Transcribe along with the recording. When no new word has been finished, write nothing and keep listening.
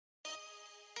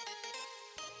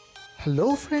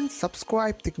Hello friends,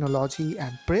 subscribe Tricknology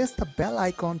and press the bell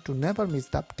icon to never miss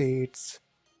the updates.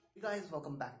 Hey guys,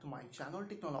 welcome back to my channel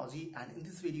Tricknology, and in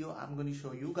this video I'm going to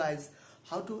show you guys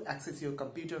how to access your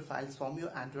computer files from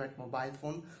your Android mobile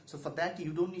phone. So for that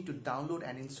you don't need to download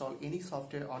and install any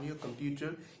software on your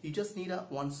computer. You just need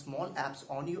one small apps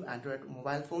on your Android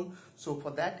mobile phone. So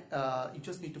for that you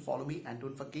just need to follow me, and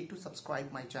don't forget to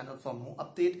subscribe my channel for more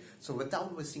update. So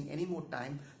without wasting any more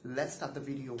time, let's start the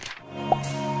video.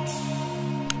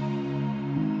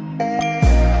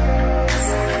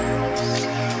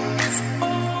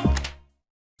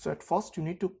 So at first you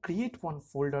need to create one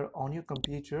folder on your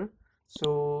computer.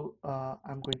 So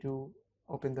I'm going to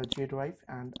open the J drive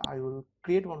and I will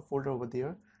create one folder over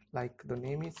there. Like the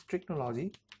name is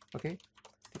Tricknology. Okay,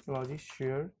 Tricknology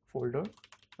share folder.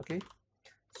 Okay,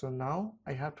 so now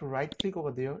I have to right click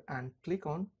over there and click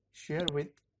on share with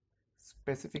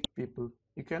specific people.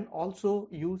 You can also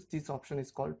use this option,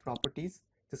 is called properties.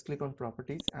 Just click on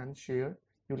properties and share.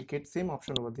 You will get same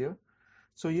option over there.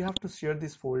 So you have to share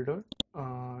this folder.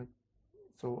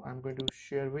 So I'm going to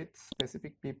share with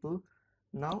specific people.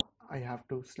 Now I have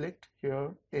to select here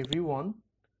everyone,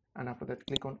 and after that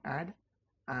click on add,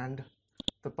 and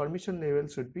the permission level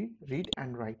should be read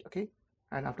and write. Okay,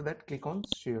 and after that click on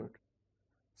shared.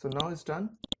 So now it's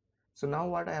done. So now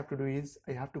what I have to do is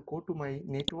I have to go to my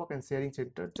network and sharing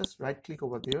center. Just right click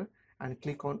over there and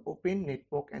click on open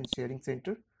network and sharing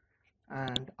center,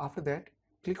 and after that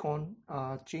click on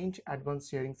change advanced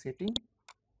sharing setting.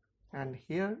 And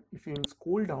here if you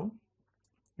scroll down,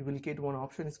 you will get one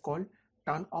option is called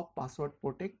turn off password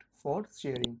protect for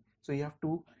sharing. So you have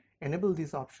to enable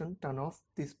this option, turn off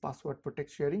this password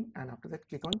protect sharing, and after that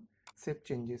click on save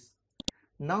changes.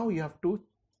 Now you have to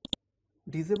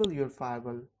disable your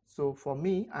firewall. So for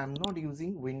me, I'm not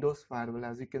using Windows firewall.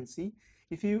 As you can see,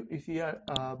 if you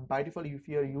are by default, if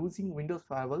you are using Windows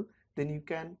firewall, then you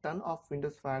can turn off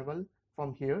Windows firewall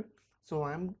from here. So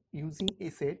I'm using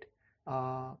ESET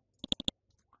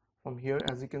from here,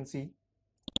 as you can see.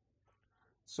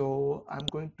 So I'm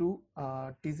going to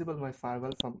disable my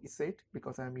firewall from ESET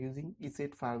because I'm using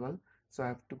ESET firewall. So I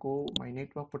have to go my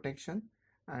network protection,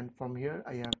 and from here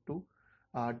I have to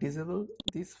disable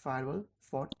this firewall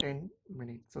for 10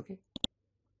 minutes. Okay,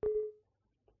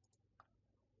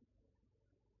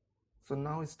 so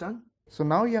now it's done. So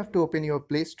now you have to open your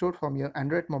Play Store from your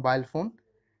Android mobile phone,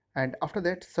 and after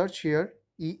that search here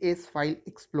ES File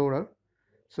Explorer.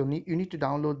 So you need to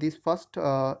download this first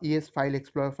ES File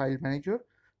Explorer file manager.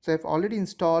 So I've already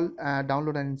installed,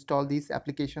 download and install this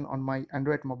application on my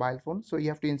Android mobile phone. So you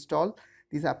have to install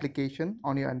this application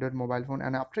on your Android mobile phone,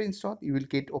 and after install you will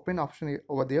get open option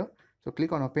over there. So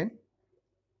click on open.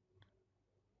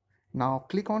 Now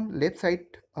click on left side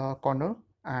corner,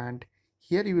 and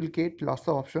here you will get lots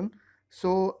of option.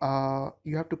 So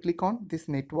you have to click on this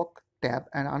network tab,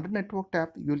 and under network tab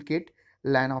you will get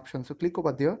LAN option. So click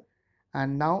over there,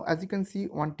 and now as you can see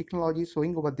one Tricknology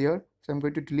showing over there. So I'm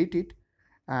going to delete it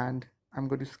and I'm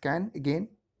going to scan again.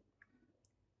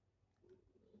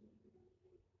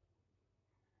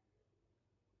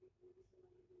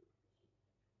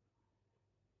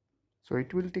 So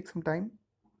it will take some time.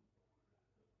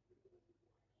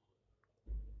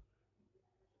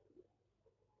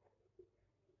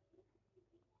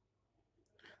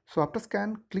 So after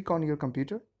scan, click on your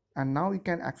computer, and now you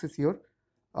can access your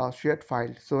shared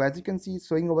file. So as you can see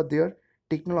showing over there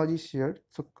Tricknology shared.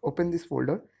 So open this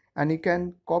folder and you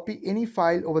can copy any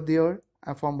file over there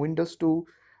from Windows to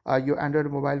your Android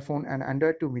mobile phone and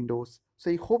Android to Windows. So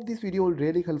I hope this video will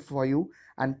really help for you,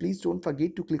 and please don't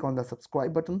forget to click on the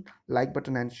subscribe button, like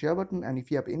button and share button, and if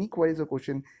you have any queries or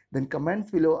question then comments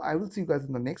below. I will see you guys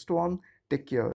in the next one. Take care.